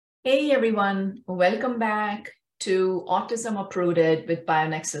Hey everyone, welcome back to Autism Uprooted with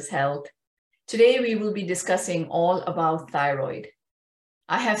BioNexus Health. Today we will be discussing all about thyroid.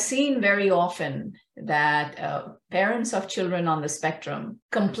 I have seen very often that parents of children on the spectrum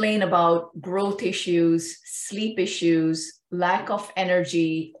complain about growth issues, sleep issues, lack of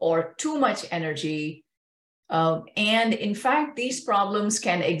energy, or too much energy. And in fact, these problems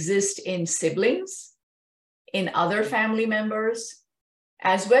can exist in siblings, in other family members,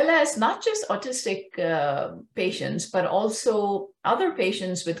 as well as not just autistic patients, but also other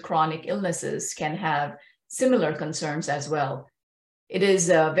patients with chronic illnesses can have similar concerns as well. It is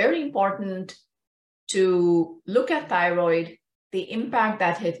very important to look at thyroid, the impact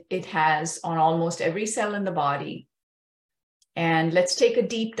that it has on almost every cell in the body. And let's take a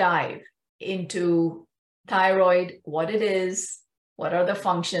deep dive into thyroid, what it is, what are the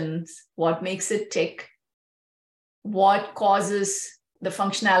functions, what makes it tick, what causes the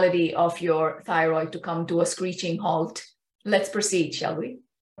functionality of your thyroid to come to a screeching halt. Let's proceed, shall we?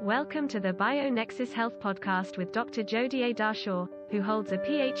 Welcome to the BioNexus Health Podcast with Dr. Jodi A. Darshaw, who holds a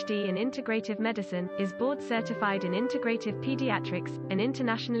PhD in Integrative Medicine, is board-certified in Integrative Pediatrics, an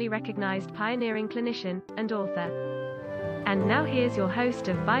internationally recognized pioneering clinician, and author. And now here's your host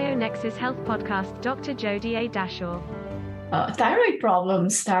of BioNexus Health Podcast, Dr. Jodi A. Darshaw. Thyroid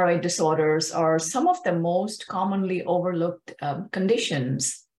problems, thyroid disorders are some of the most commonly overlooked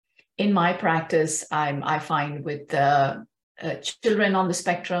conditions in my practice. I find with children on the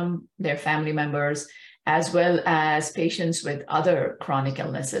spectrum, their family members, as well as patients with other chronic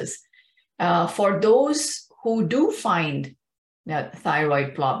illnesses. For those who do find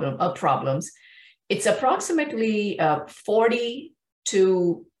thyroid problems, it's approximately 40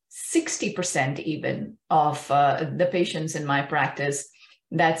 to 60% even of the patients in my practice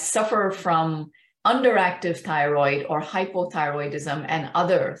that suffer from underactive thyroid or hypothyroidism and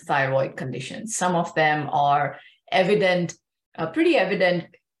other thyroid conditions. Some of them are evident, pretty evident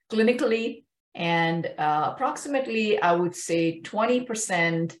clinically, and approximately, I would say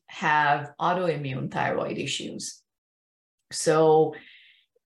 20% have autoimmune thyroid issues. So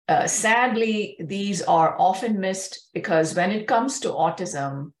sadly, these are often missed because when it comes to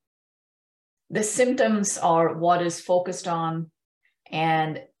autism, the symptoms are what is focused on,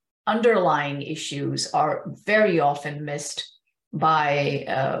 and underlying issues are very often missed by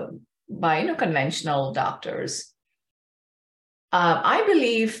conventional doctors. I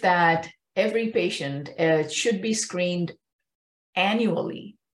believe that every patient should be screened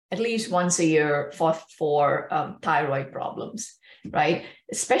annually, at least once a year for thyroid problems, right?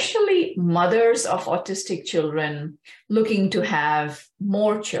 Especially mothers of autistic children looking to have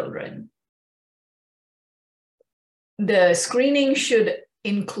more children. The screening should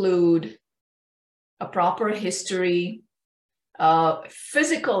include a proper history,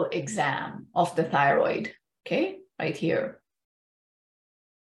 physical exam of the thyroid, okay, right here,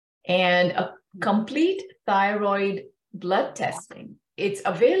 and a complete thyroid blood testing. It's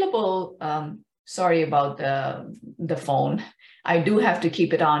available, sorry about the phone. I do have to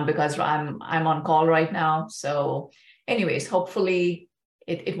keep it on because I'm on call right now. So anyways, hopefully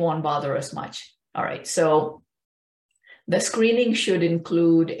it won't bother us much. All right, so the screening should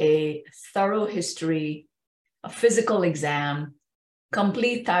include a thorough history, a physical exam,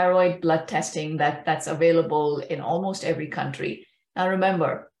 complete thyroid blood testing that's available in almost every country. Now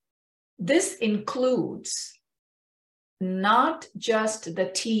remember, this includes not just the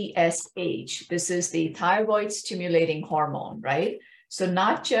TSH. This is the thyroid stimulating hormone, right? So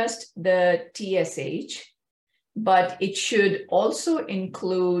not just the TSH, but it should also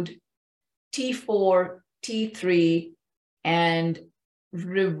include T4, T3, and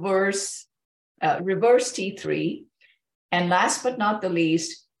reverse T3, and last but not the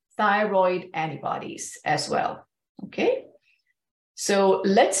least, thyroid antibodies as well. Okay, so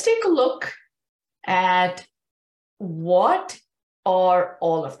let's take a look at what are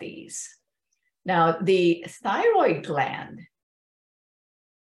all of these. Now, the thyroid gland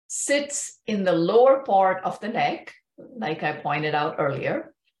sits in the lower part of the neck, like I pointed out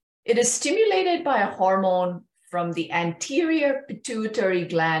earlier. It is stimulated by a hormone from the anterior pituitary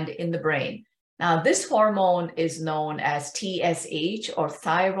gland in the brain. Now, this hormone is known as TSH, or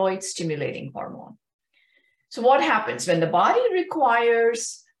thyroid stimulating hormone. So what happens when the body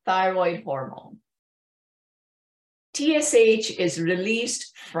requires thyroid hormone? TSH is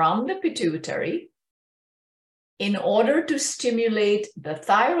released from the pituitary in order to stimulate the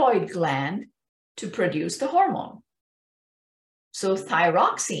thyroid gland to produce the hormone. So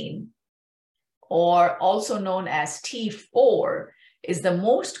thyroxine, or also known as T4, is the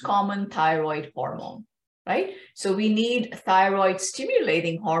most common thyroid hormone. right? So we need thyroid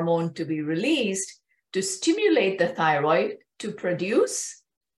stimulating hormone to be released to stimulate the thyroid to produce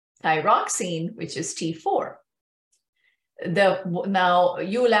thyroxine, which is T4. Now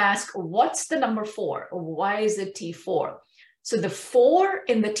you'll ask, what's the number 4? Why is it T4? So the 4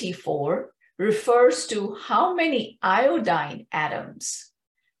 in the T4 refers to how many iodine atoms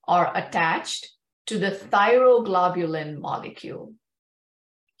are attached to the thyroglobulin molecule.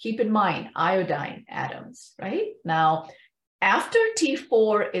 Keep in mind, iodine atoms, right? Now, after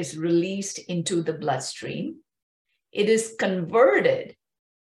T4 is released into the bloodstream, it is converted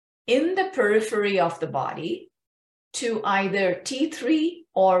in the periphery of the body to either T3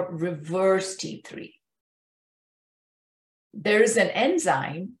 or reverse T3. There's an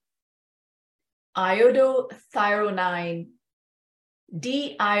enzyme, iodothyronine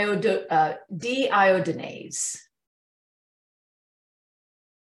deiodinase,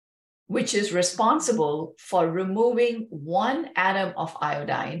 which is responsible for removing one atom of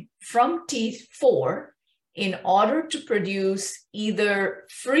iodine from T4 in order to produce either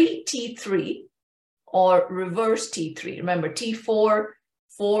free T3 or reverse T3. Remember, T4,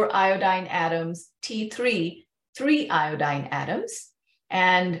 4 iodine atoms, T3, 3 iodine atoms.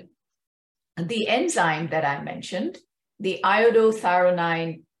 And the enzyme that I mentioned, the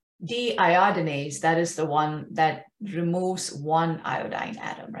iodothyronine deiodinase, that is the one that removes one iodine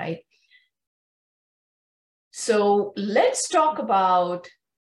atom, right? So let's talk about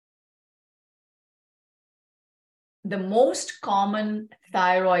the most common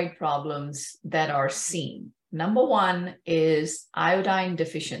thyroid problems that are seen. Number 1 is iodine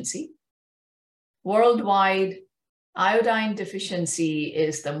deficiency. Worldwide, iodine deficiency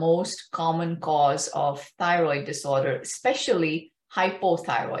is the most common cause of thyroid disorder, especially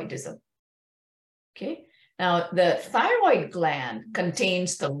hypothyroidism. Okay. Now, the thyroid gland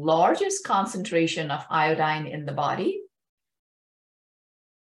contains the largest concentration of iodine in the body.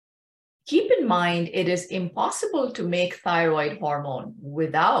 Keep in mind, it is impossible to make thyroid hormone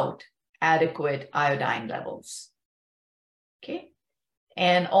without adequate iodine levels. Okay.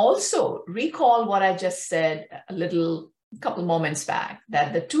 And also recall what I just said couple moments back,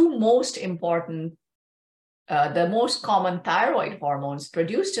 that the two most important, the most common thyroid hormones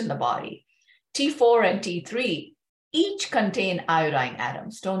produced in the body, T4 and T3, each contain iodine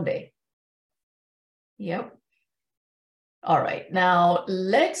atoms, don't they? Yep. All right, now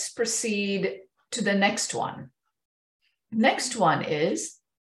let's proceed to the next one. Next one is,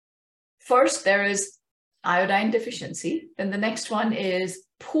 first there is iodine deficiency, then the next one is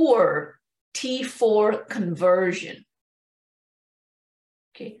poor T4 conversion.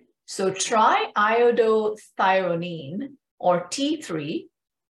 Okay, so triiodothyronine, or T3,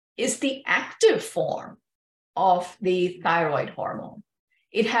 is the active form of the thyroid hormone.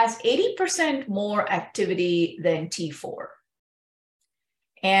 It has 80% more activity than T4.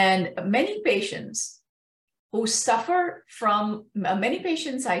 And many patients who suffer from, many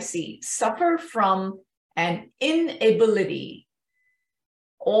patients I see suffer from an inability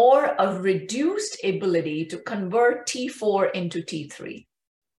or a reduced ability to convert T4 into T3.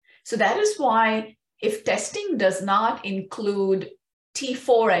 So that is why if testing does not include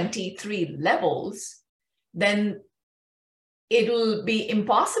T4 and T3 levels, then it will be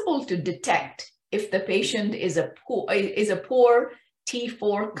impossible to detect if the patient is a poor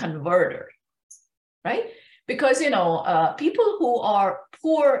T4 converter, right? Because, people who are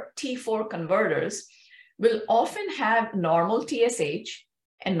poor T4 converters will often have normal TSH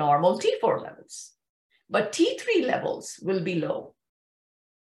and normal T4 levels, but T3 levels will be low.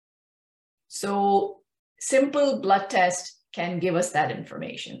 So simple blood test can give us that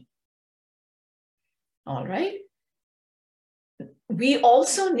information. All right. We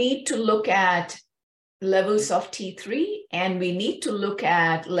also need to look at levels of T3, and we need to look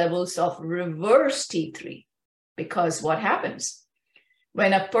at levels of reverse T3, because what happens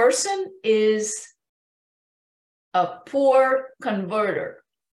when a person is a poor converter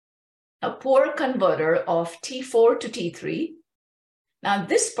of T4 to T3, now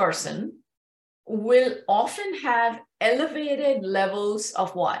this person will often have elevated levels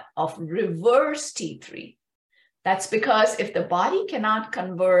of what? Of reverse T3. That's because if the body cannot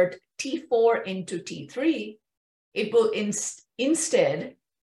convert T4 into T3, it will instead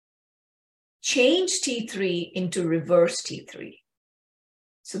change T3 into reverse T3.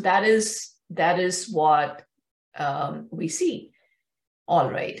 So that is what we see.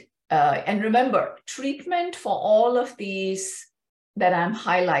 All right. And remember, treatment for all of these that I'm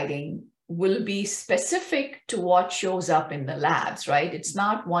highlighting will be specific to what shows up in the labs, right? It's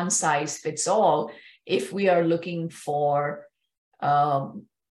not one size fits all if we are looking for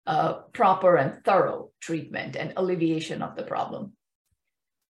proper and thorough treatment and alleviation of the problem.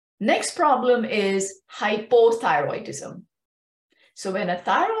 Next problem is hypothyroidism. So when a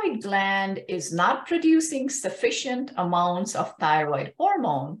thyroid gland is not producing sufficient amounts of thyroid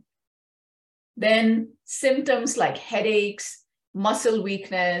hormone, then symptoms like headaches, muscle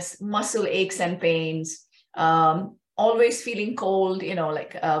weakness, muscle aches and pains, always feeling cold,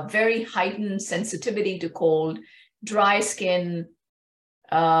 like a very heightened sensitivity to cold, dry skin,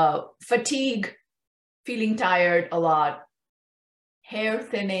 fatigue, feeling tired a lot, hair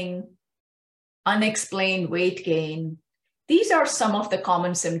thinning, unexplained weight gain. These are some of the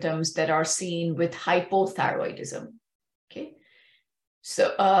common symptoms that are seen with hypothyroidism. Okay,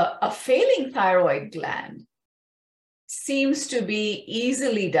 so a failing thyroid gland seems to be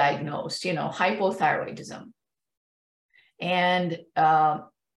easily diagnosed, hypothyroidism. And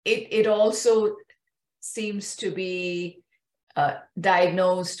it also seems to be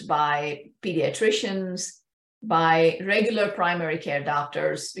diagnosed by pediatricians, by regular primary care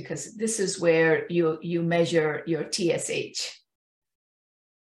doctors, because this is where you measure your TSH.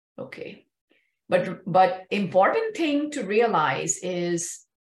 Okay, but important thing to realize is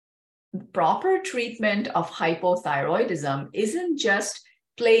proper treatment of hypothyroidism isn't just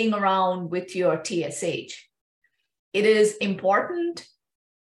playing around with your TSH. It is important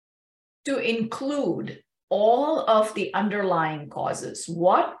to include all of the underlying causes.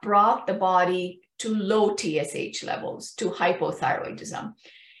 What brought the body to low TSH levels, to hypothyroidism?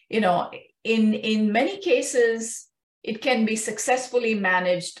 In many cases, it can be successfully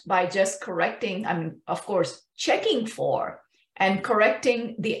managed by just correcting, of course, checking for and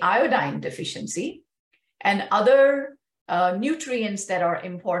correcting the iodine deficiency and other nutrients that are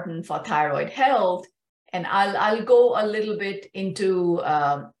important for thyroid health. And I'll go a little bit into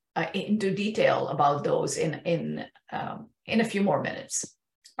detail about those in a few more minutes.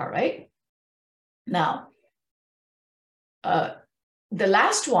 All right. Now, the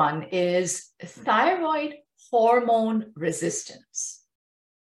last one is thyroid hormone resistance.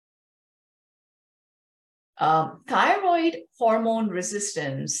 Thyroid hormone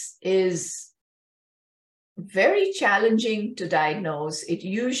resistance is very challenging to diagnose. It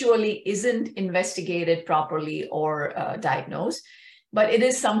usually isn't investigated properly or diagnosed, but it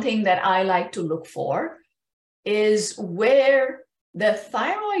is something that I like to look for, is where the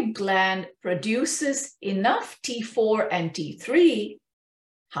thyroid gland produces enough T4 and T3,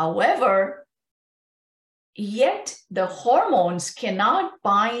 however, yet the hormones cannot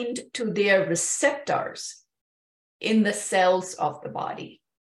bind to their receptors in the cells of the body.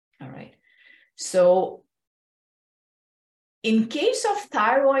 All right. So in case of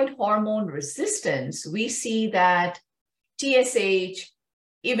thyroid hormone resistance, we see that TSH,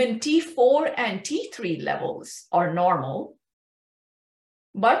 even T4 and T3 levels are normal,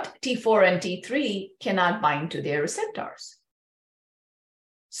 but T4 and T3 cannot bind to their receptors.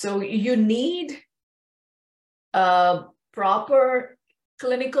 So you need a proper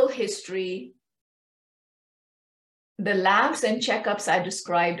clinical history, the labs and checkups I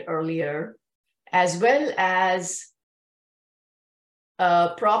described earlier, as well as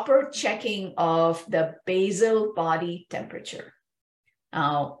proper checking of the basal body temperature.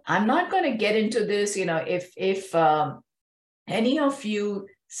 Now, I'm not going to get into this, if any of you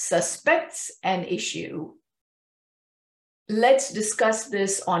suspects an issue, let's discuss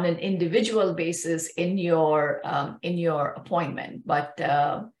this on an individual basis in your appointment. But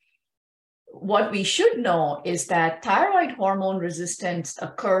what we should know is that thyroid hormone resistance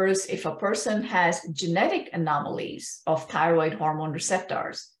occurs if a person has genetic anomalies of thyroid hormone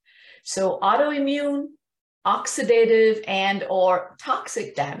receptors. So autoimmune, oxidative, and or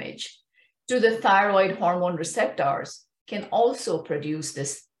toxic damage to the thyroid hormone receptors can also produce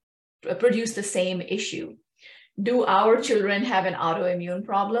the same issue. Do our children have an autoimmune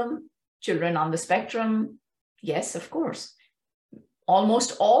problem? Children on the spectrum? Yes, of course.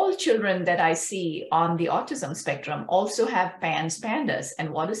 Almost all children that I see on the autism spectrum also have PANS-PANDAS.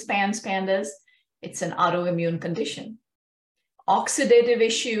 And what is PANS-PANDAS? It's an autoimmune condition. Oxidative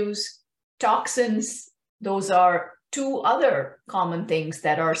issues, toxins, those are two other common things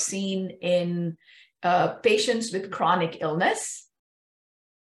that are seen in patients with chronic illness,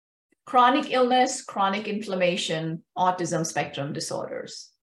 chronic inflammation, autism spectrum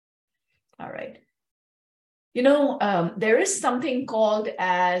disorders. All right. There is something called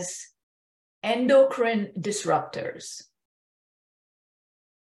as endocrine disruptors,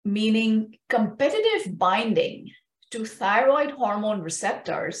 meaning competitive binding to thyroid hormone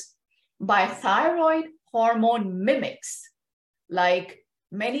receptors by thyroid hormone mimics, like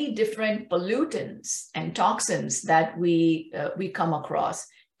many different pollutants and toxins that we come across,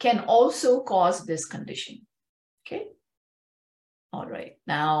 can also cause this condition. Okay. All right.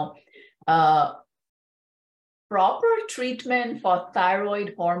 Now, proper treatment for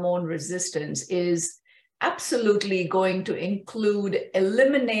thyroid hormone resistance is absolutely going to include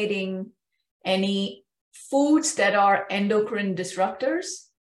eliminating any foods that are endocrine disruptors,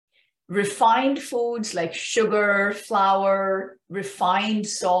 refined foods like sugar, flour, refined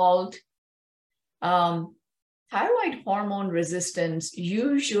salt. Thyroid hormone resistance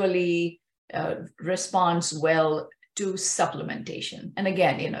usually responds well to supplementation. And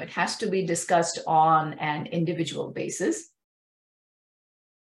again, it has to be discussed on an individual basis.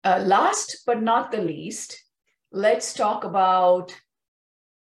 Last but not the least, let's talk about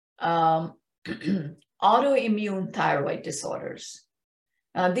autoimmune thyroid disorders.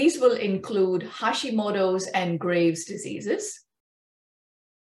 These will include Hashimoto's and Graves' diseases,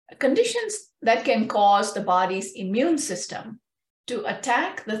 conditions that can cause the body's immune system to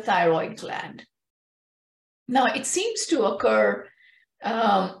attack the thyroid gland. Now, it seems to occur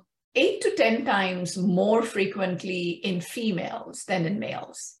 8 to 10 times more frequently in females than in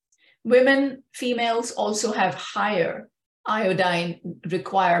males. Females also have higher iodine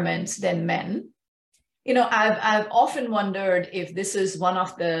requirements than men. I've often wondered if this is one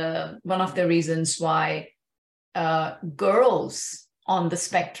of the reasons why girls on the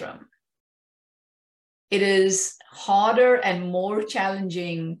spectrum, it is harder and more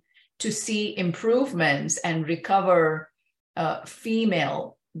challenging to see improvements and recover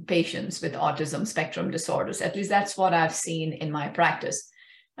female patients with autism spectrum disorders. At least that's what I've seen in my practice.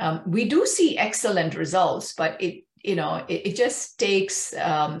 We do see excellent results, but it just takes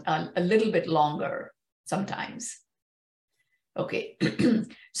a little bit longer sometimes. Okay,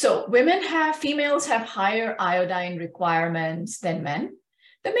 so females have higher iodine requirements than men.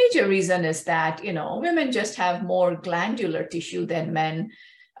 The major reason is that, women just have more glandular tissue than men,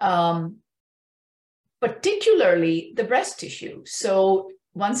 particularly the breast tissue. So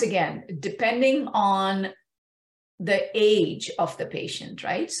once again, depending on the age of the patient,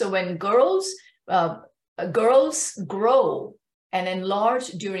 right? So when girls grow and enlarge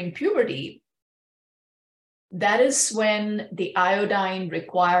during puberty, that is when the iodine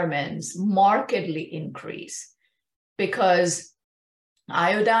requirements markedly increase, because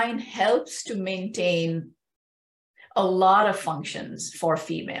iodine helps to maintain a lot of functions for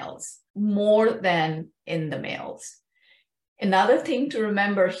females, more than in the males. Another thing to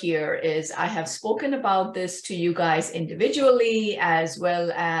remember here is I have spoken about this to you guys individually, as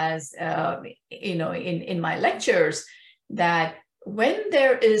well as in my lectures, that when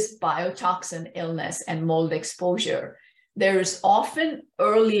there is biotoxin illness and mold exposure, there is often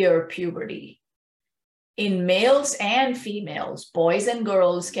earlier puberty. In males and females, boys and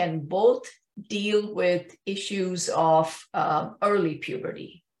girls can both deal with issues of early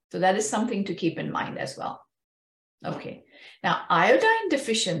puberty. So that is something to keep in mind as well. Okay, now iodine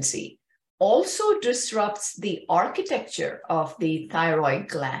deficiency also disrupts the architecture of the thyroid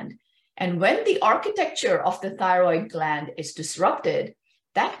gland. And when the architecture of the thyroid gland is disrupted,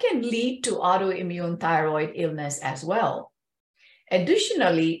 that can lead to autoimmune thyroid illness as well.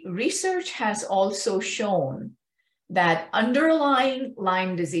 Additionally, research has also shown that underlying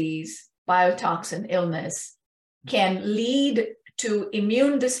Lyme disease, biotoxin illness, can lead to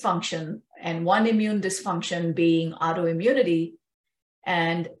immune dysfunction, and one immune dysfunction being autoimmunity,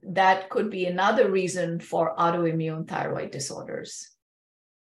 and that could be another reason for autoimmune thyroid disorders.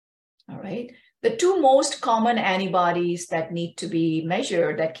 All right. The two most common antibodies that need to be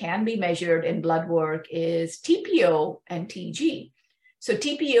measured, that can be measured in blood work, is TPO and TG. So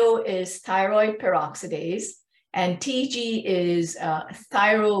TPO is thyroid peroxidase, and TG is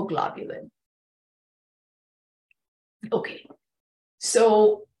thyroglobulin. Okay,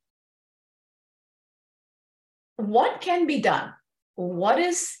 so what can be done? What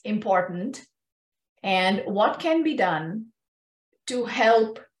is important, and what can be done to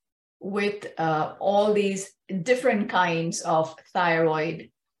help with all these different kinds of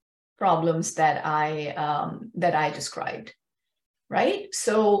thyroid problems that I described, right?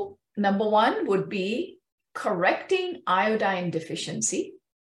 So number one would be correcting iodine deficiency,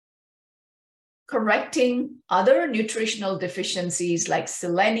 correcting other nutritional deficiencies like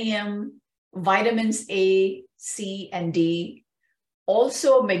selenium, vitamins A, C, and D.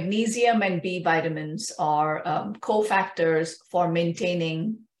 Also, magnesium and B vitamins are cofactors for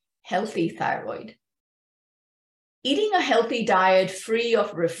maintaining healthy thyroid. Eating a healthy diet free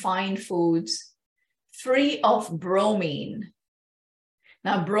of refined foods, free of bromine.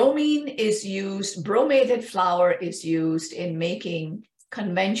 Now, bromine is used, bromated flour is used in making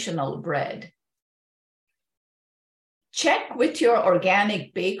conventional bread. check with your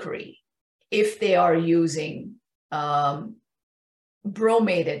organic bakery if they are using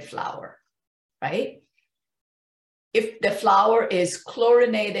bromated flour, right? If the flour is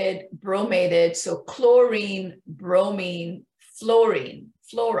chlorinated, bromated, so chlorine, bromine, fluorine,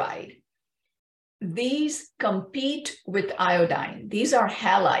 fluoride, these compete with iodine. These are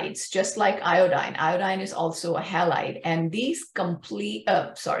halides, just like iodine. Iodine is also a halide, and these compete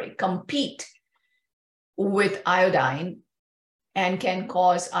with iodine and can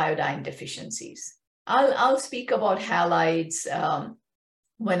cause iodine deficiencies. I'll speak about halides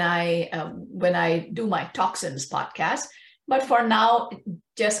when I do my toxins podcast. But for now,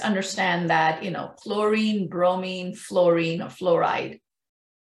 just understand that, chlorine, bromine, fluorine, or fluoride,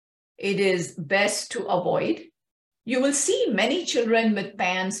 it is best to avoid. You will see many children with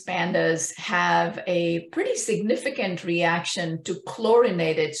PANS, PANDAS have a pretty significant reaction to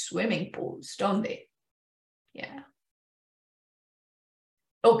chlorinated swimming pools, don't they? Yeah.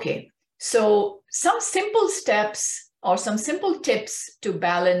 Okay, so some simple steps or some simple tips to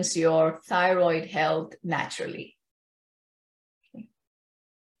balance your thyroid health naturally. Okay.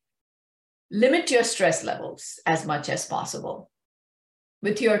 Limit your stress levels as much as possible.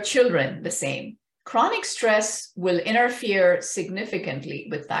 With your children, the same. Chronic stress will interfere significantly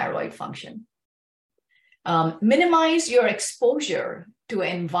with thyroid function. Minimize your exposure to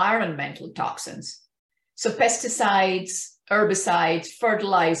environmental toxins. So pesticides, herbicides,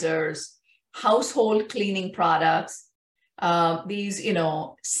 fertilizers, household cleaning products, these,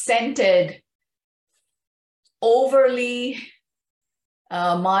 scented, overly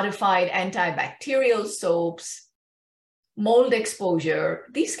modified antibacterial soaps, mold exposure,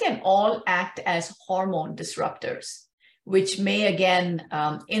 these can all act as hormone disruptors, which may again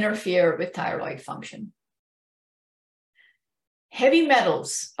interfere with thyroid function. Heavy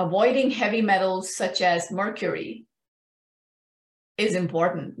metals, avoiding heavy metals such as mercury is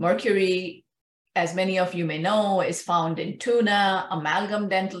important. Mercury, as many of you may know, is found in tuna, amalgam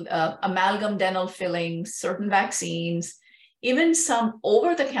dental fillings, certain vaccines, even some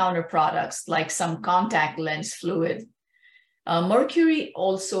over-the-counter products like some contact lens fluid. Mercury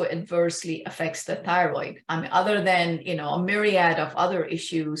also adversely affects the thyroid. Other than a myriad of other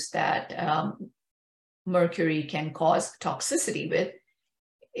issues that mercury can cause toxicity with,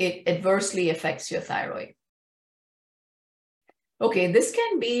 it adversely affects your thyroid. Okay, this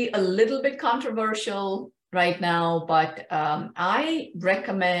can be a little bit controversial right now, but I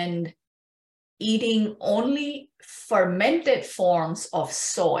recommend eating only fermented forms of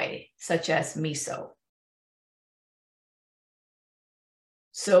soy, such as miso.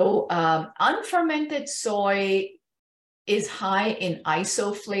 So unfermented soy is high in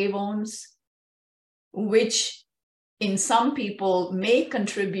isoflavones, which in some people may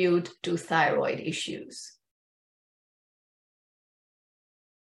contribute to thyroid issues.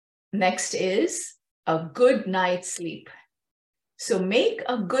 Next is a good night's sleep. So make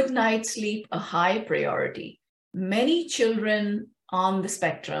a good night's sleep a high priority. Many children on the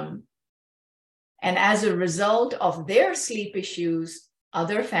spectrum, and as a result of their sleep issues,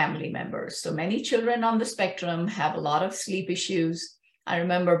 other family members. So many children on the spectrum have a lot of sleep issues. I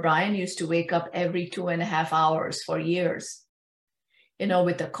remember Brian used to wake up every 2.5 hours for years,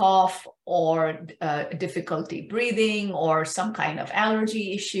 with a cough or difficulty breathing or some kind of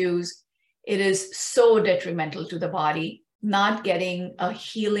allergy issues. It is so detrimental to the body, not getting a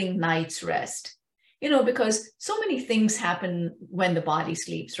healing night's rest, because so many things happen when the body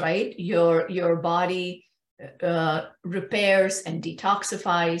sleeps, right? Your body repairs and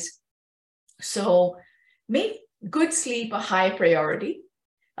detoxifies. So make good sleep a high priority.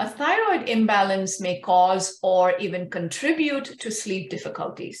 A thyroid imbalance may cause or even contribute to sleep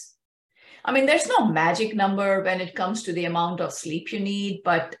difficulties. There's no magic number when it comes to the amount of sleep you need,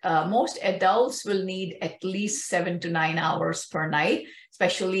 but most adults will need at least 7 to 9 hours per night,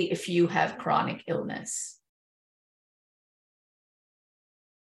 especially if you have chronic illness.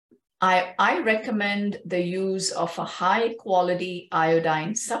 I recommend the use of a high quality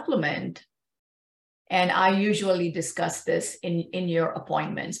iodine supplement. And I usually discuss this in your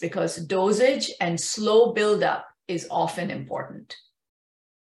appointments because dosage and slow buildup is often important.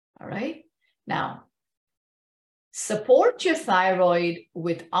 All right. Now, support your thyroid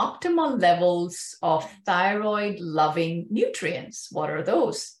with optimal levels of thyroid-loving nutrients. What are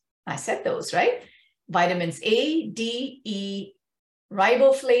those? I said those, right? Vitamins A, D, E,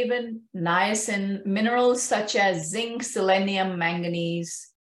 riboflavin, niacin, minerals such as zinc, selenium, manganese.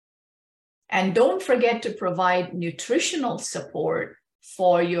 And don't forget to provide nutritional support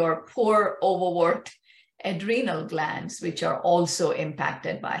for your poor, overworked adrenal glands, which are also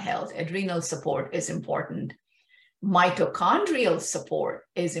impacted by health. Adrenal support is important. mitochondrial support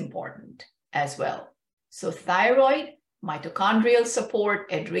is important as well. So thyroid, mitochondrial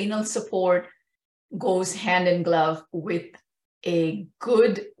support, adrenal support goes hand in glove with a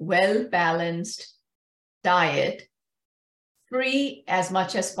good, well-balanced diet, free as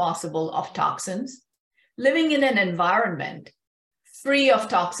much as possible of toxins, living in an environment free of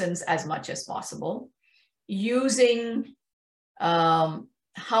toxins as much as possible, using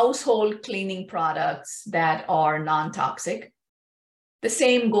household cleaning products that are non-toxic. The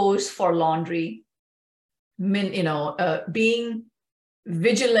same goes for laundry, being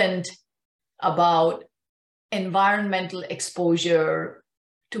vigilant about environmental exposure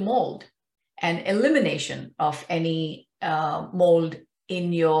to mold and elimination of any mold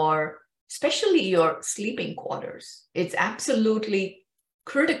in especially your sleeping quarters. It's absolutely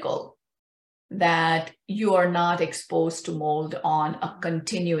critical that you are not exposed to mold on a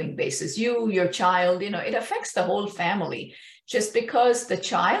continuing basis. Your child, it affects the whole family. Just because the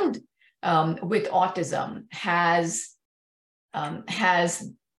child with autism has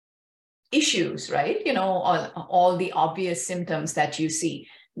issues, right? All the obvious symptoms that you see.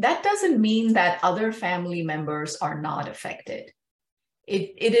 That doesn't mean that other family members are not affected.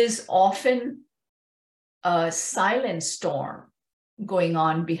 It is often a silent storm going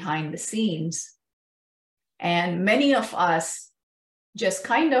on behind the scenes. And many of us just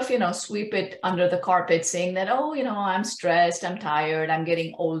kind of, sweep it under the carpet saying that, I'm stressed, I'm tired, I'm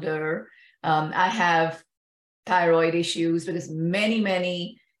getting older. I have thyroid issues, because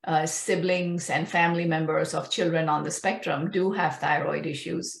many siblings and family members of children on the spectrum do have thyroid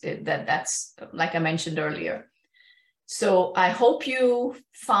issues. That's like I mentioned earlier. So I hope you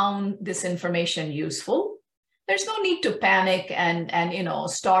found this information useful. There's no need to panic and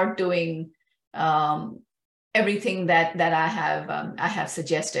start doing everything that I have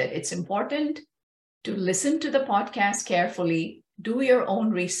suggested. It's important to listen to the podcast carefully, do your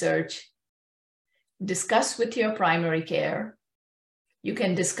own research, discuss with your primary care. You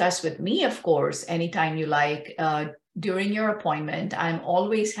can discuss with me, of course, anytime you like during your appointment. I'm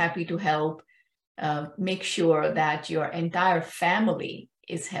always happy to help make sure that your entire family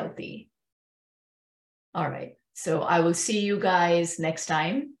is healthy. All right. So I will see you guys next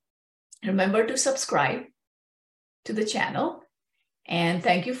time. Remember to subscribe to the channel. And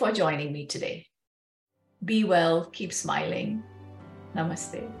thank you for joining me today. Be well, keep smiling.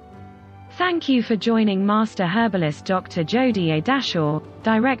 Namaste. Thank you for joining Master Herbalist Dr. Jodi A. Dashaw,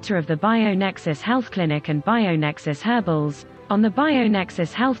 Director of the BioNexus Health Clinic and BioNexus Herbals, on the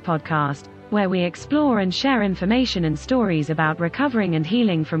BioNexus Health Podcast, where we explore and share information and stories about recovering and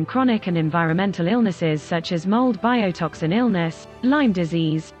healing from chronic and environmental illnesses such as mold biotoxin illness, Lyme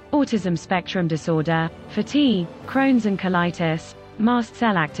disease, autism spectrum disorder, fatigue, Crohn's and colitis, mast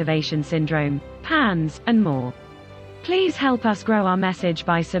cell activation syndrome, PANS, and more. Please help us grow our message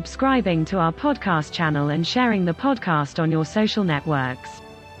by subscribing to our podcast channel and sharing the podcast on your social networks.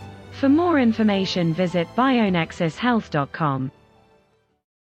 For more information, visit bionexushealth.com.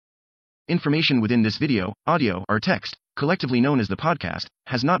 Information within this video, audio, or text, collectively known as the podcast,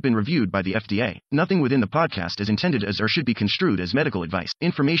 has not been reviewed by the FDA. Nothing within the podcast is intended as or should be construed as medical advice.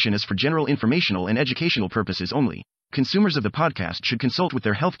 Information is for general informational and educational purposes only. Consumers of the podcast should consult with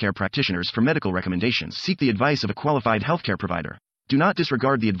their healthcare practitioners for medical recommendations. Seek the advice of a qualified healthcare provider. Do not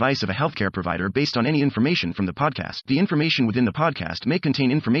disregard the advice of a healthcare provider based on any information from the podcast. The information within the podcast may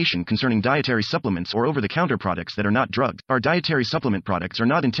contain information concerning dietary supplements or over-the-counter products that are not drugged. Our dietary supplement products are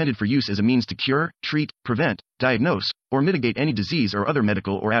not intended for use as a means to cure, treat, prevent, diagnose, or mitigate any disease or other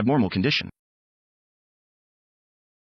medical or abnormal condition.